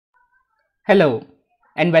Hello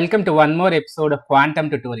and welcome to one more episode of Quantum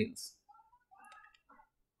Tutorials.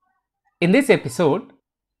 In this episode,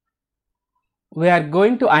 we are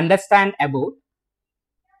going to understand about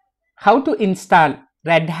how to install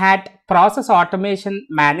Red Hat Process Automation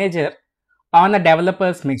Manager on a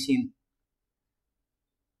developer's machine.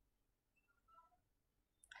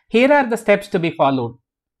 Here are the steps to be followed.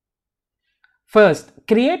 First,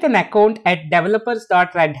 create an account at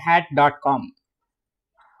developers.redhat.com.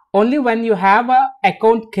 Only when you have an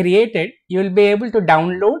account created, you will be able to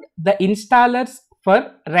download the installers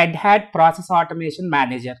for Red Hat Process Automation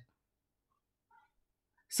Manager.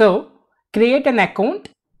 So, create an account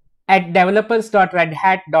at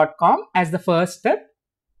developers.redhat.com as the first step,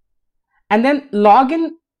 and then log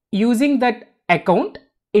in using that account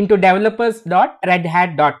into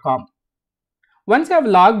developers.redhat.com. Once you have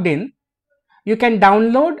logged in, you can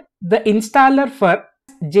download the installer for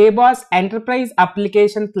Jboss Enterprise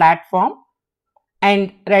Application Platform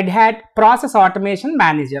and Red Hat Process Automation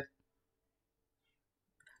Manager.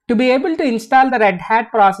 To be able to install the Red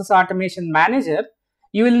Hat Process Automation Manager,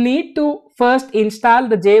 you will need to first install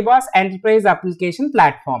the Jboss Enterprise Application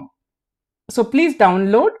Platform. So please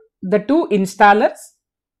download the two installers.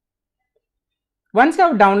 Once you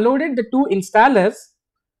have downloaded the two installers,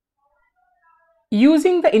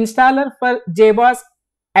 using the installer for Jboss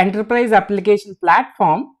Enterprise Application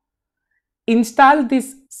Platform, install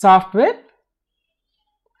this software,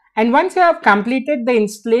 and once you have completed the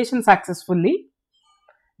installation successfully,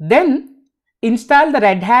 then install the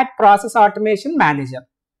Red Hat Process Automation Manager.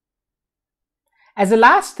 As a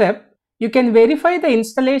last step, you can verify the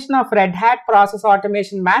installation of Red Hat Process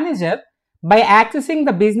Automation Manager by accessing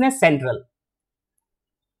the Business Central.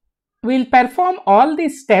 We'll perform all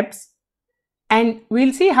these steps and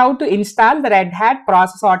we'll see how to install the Red Hat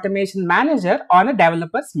Process Automation Manager on a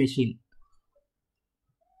developer's machine.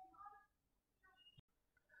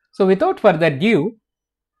 So without further ado,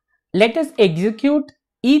 let us execute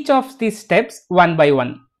each of these steps one by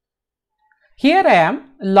one. Here I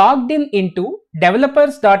am logged in into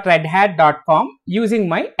developers.redhat.com using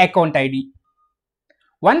my account ID.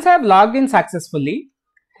 Once I have logged in successfully,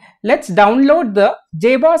 let's download the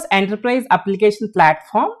Jboss Enterprise Application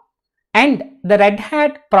Platform and the Red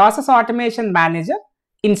Hat Process Automation Manager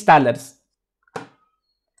installers.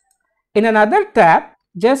 In another tab,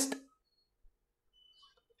 just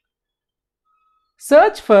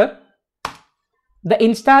search for the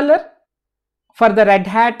installer for the Red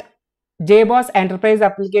Hat Jboss Enterprise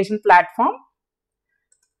Application Platform,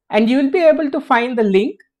 and you will be able to find the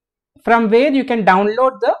link from where you can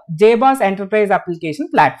download the Jboss Enterprise Application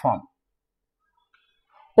Platform.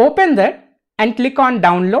 Open that and click on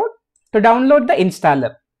download to download the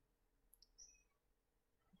installer.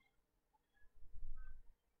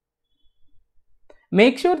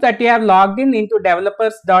 Make sure that you have logged in into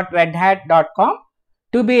developers.redhat.com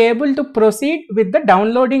to be able to proceed with the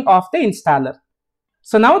downloading of the installer.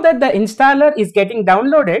 So now that the installer is getting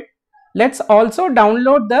downloaded, let's also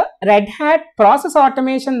download the Red Hat Process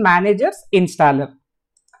Automation Manager's installer.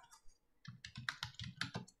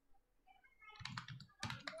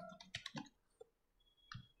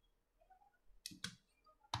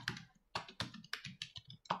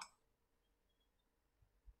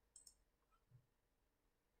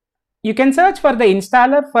 You can search for the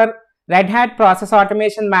installer for Red Hat Process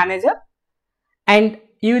Automation Manager and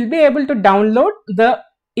you will be able to download the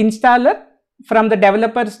installer from the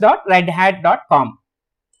developers.redhat.com.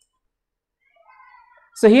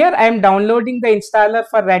 So here I am downloading the installer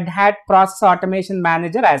for Red Hat Process Automation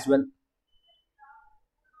Manager as well.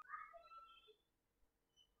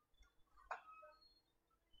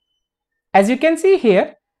 As you can see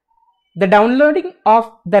here, the downloading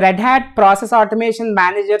of the Red Hat Process Automation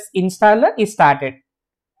Manager's installer is started.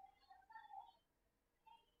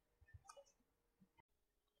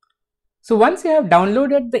 So once you have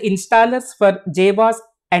downloaded the installers for Jboss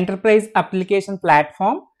Enterprise Application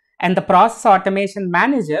Platform and the Process Automation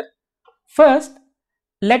Manager, first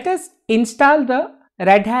let us install the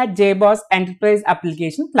Red Hat Jboss Enterprise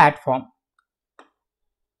Application Platform.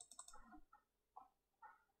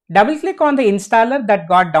 Double click on the installer that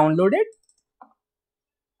got downloaded.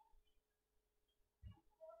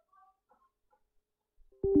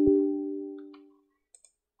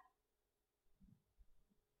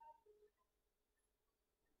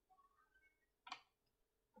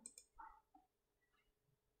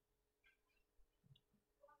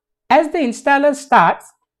 As the installer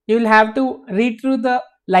starts, you will have to read through the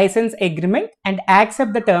license agreement and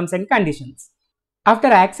accept the terms and conditions. After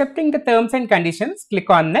accepting the terms and conditions, click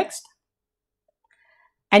on next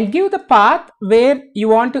and give the path where you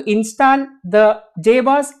want to install the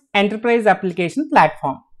Jboss Enterprise Application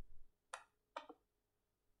Platform.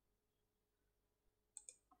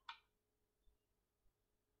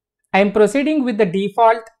 I am proceeding with the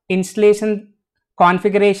default installation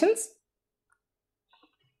configurations.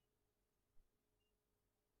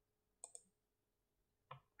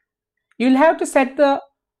 You will have to set the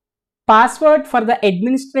password for the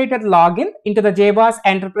administrator login into the Jboss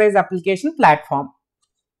Enterprise Application Platform.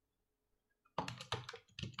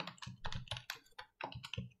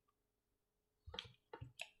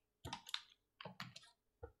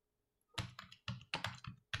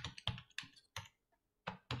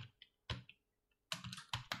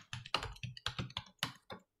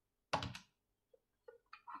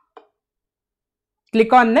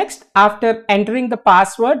 Click on next after entering the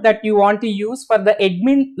password that you want to use for the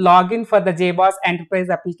admin login for the Jboss Enterprise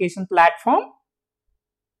Application Platform.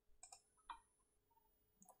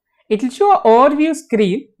 It will show an overview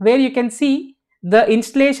screen where you can see the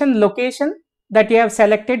installation location that you have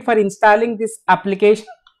selected for installing this application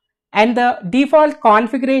and the default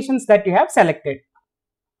configurations that you have selected.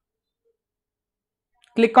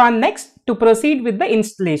 Click on next to proceed with the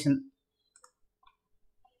installation.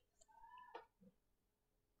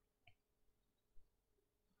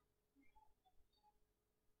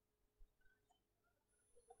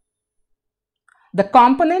 The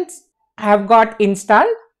components have got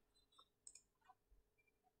installed.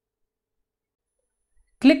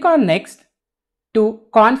 Click on next to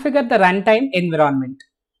configure the runtime environment.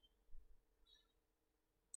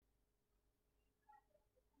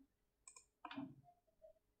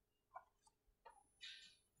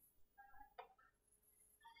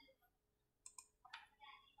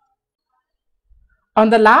 On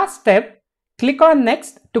the last step, click on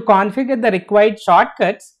next to configure the required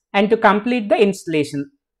shortcuts and to complete the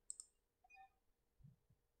installation.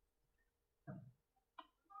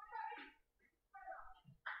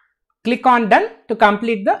 Click on done to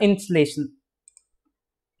complete the installation.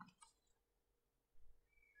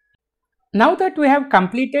 Now that we have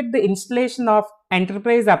completed the installation of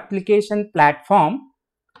Enterprise Application Platform,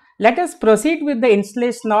 let us proceed with the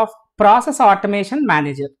installation of Process Automation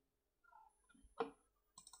Manager.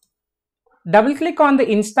 Double click on the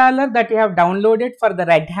installer that you have downloaded for the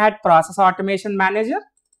RedHat Process Automation Manager.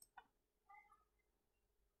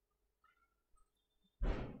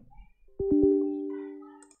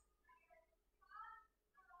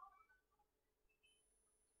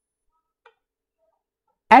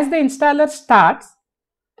 As the installer starts,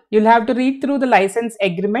 you'll have to read through the license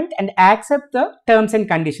agreement and accept the terms and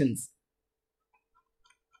conditions.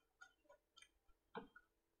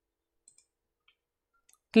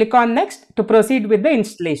 Click on next to proceed with the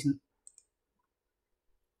installation.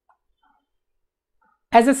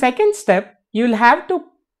 As a second step, you will have to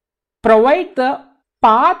provide the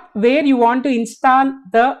path where you want to install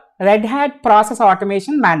the RedHat Process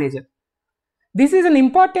Automation Manager. This is an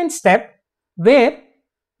important step where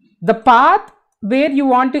the path where you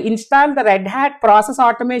want to install the RedHat Process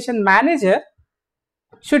Automation Manager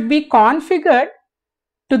should be configured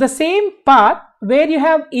to the same path where you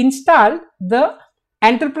have installed the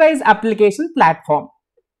Enterprise Application Platform.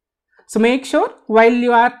 So make sure while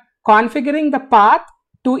you are configuring the path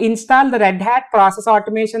to install the RedHat Process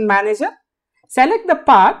Automation Manager, select the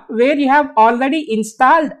path where you have already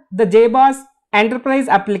installed the Jboss Enterprise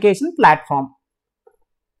Application Platform.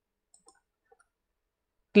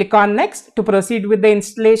 Click on next to proceed with the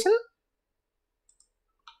installation.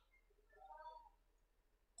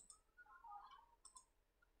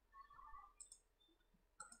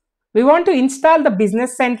 We want to install the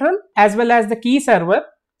Business Central as well as the key server.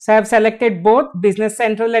 So I have selected both Business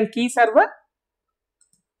Central and key server.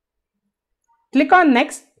 Click on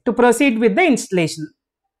next to proceed with the installation.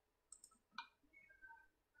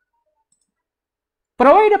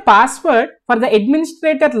 Provide a password for the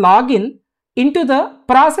administrator login into the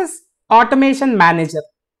Process Automation Manager.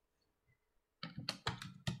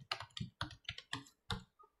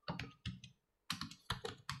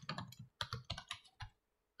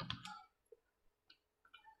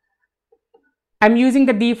 I'm using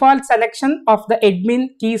the default selection of the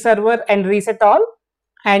admin, key server and reset all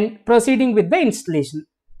and proceeding with the installation.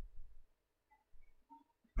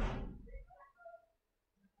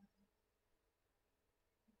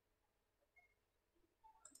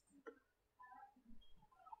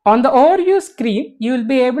 On the overview screen, you will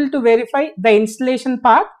be able to verify the installation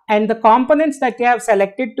path and the components that you have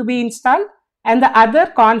selected to be installed and the other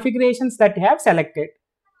configurations that you have selected.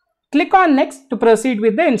 Click on next to proceed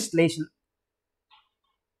with the installation.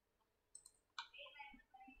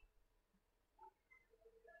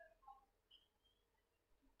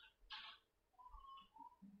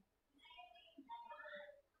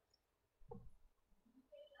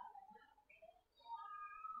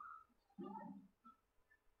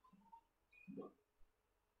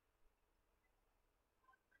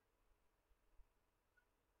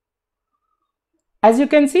 As you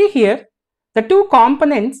can see here, the two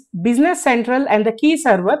components, Business Central and the key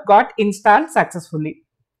server, got installed successfully.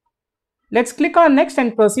 Let's click on next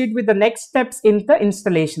and proceed with the next steps in the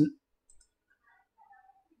installation.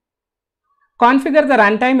 Configure the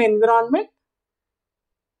runtime environment.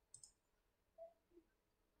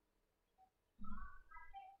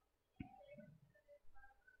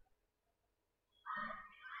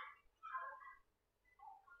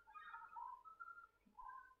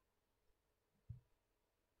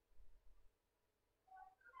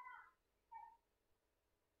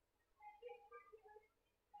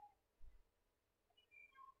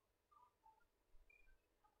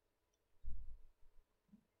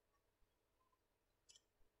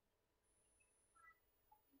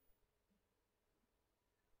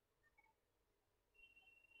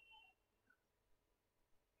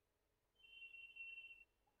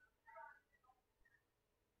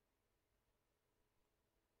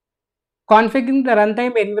 Configuring the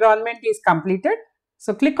runtime environment is completed.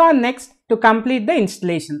 So click on next to complete the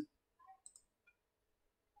installation.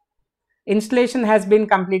 Installation has been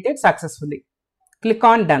completed successfully. Click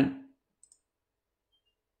on done.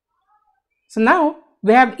 So now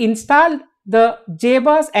we have installed the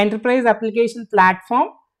Jboss Enterprise Application Platform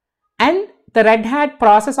and the RedHat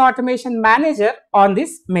Process Automation Manager on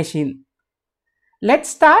this machine. Let's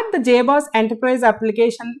start the Jboss Enterprise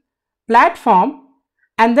Application Platform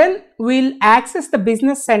and then we'll access the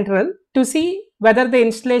Business Central to see whether the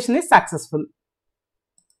installation is successful.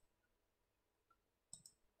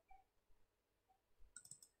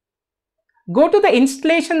 Go to the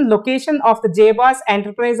installation location of the Jboss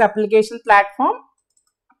Enterprise Application Platform.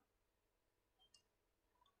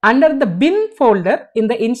 Under the bin folder in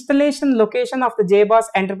the installation location of the Jboss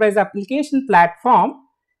Enterprise Application Platform,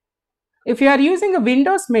 if you are using a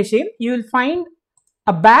Windows machine, you will find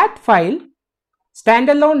a bat file,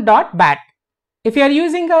 standalone.bat. If you are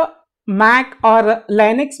using a Mac or a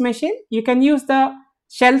Linux machine, you can use the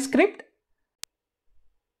shell script.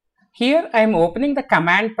 Here I am opening the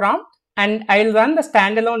command prompt and I will run the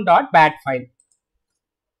standalone.bat file.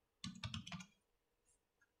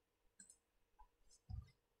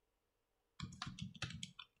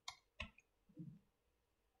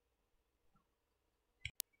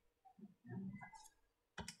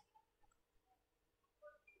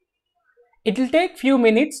 It will take few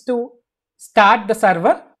minutes to start the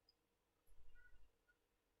server.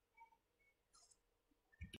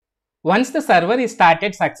 Once the server is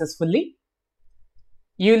started successfully,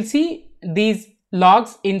 you will see these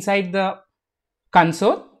logs inside the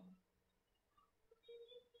console.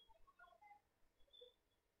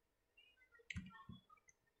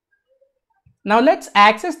 Now let's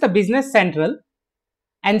access the Business Central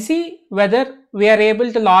and see whether we are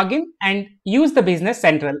able to log in and use the Business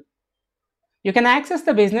Central. You can access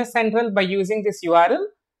the Business Central by using this URL,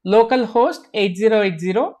 localhost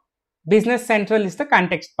 8080. Business Central is the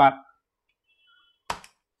context path.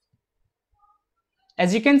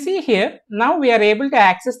 As you can see here, now we are able to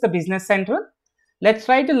access the Business Central. Let's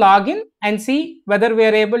try to log in and see whether we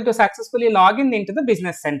are able to successfully log in into the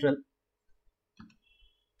Business Central.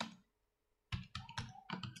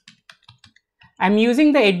 I am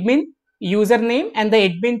using the admin username and the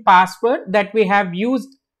admin password that we have used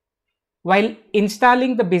while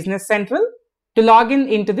installing the Business Central to log in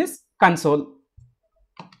into this console.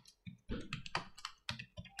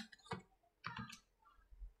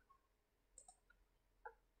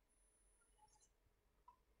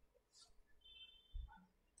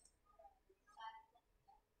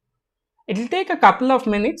 It will take a couple of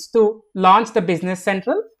minutes to launch the Business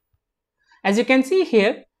Central. As you can see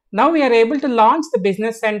here, now we are able to launch the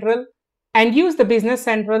Business Central and use the Business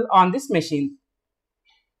Central on this machine.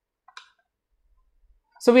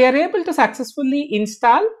 So we are able to successfully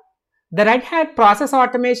install the RedHat Process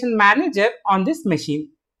Automation Manager on this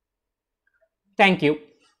machine. Thank you.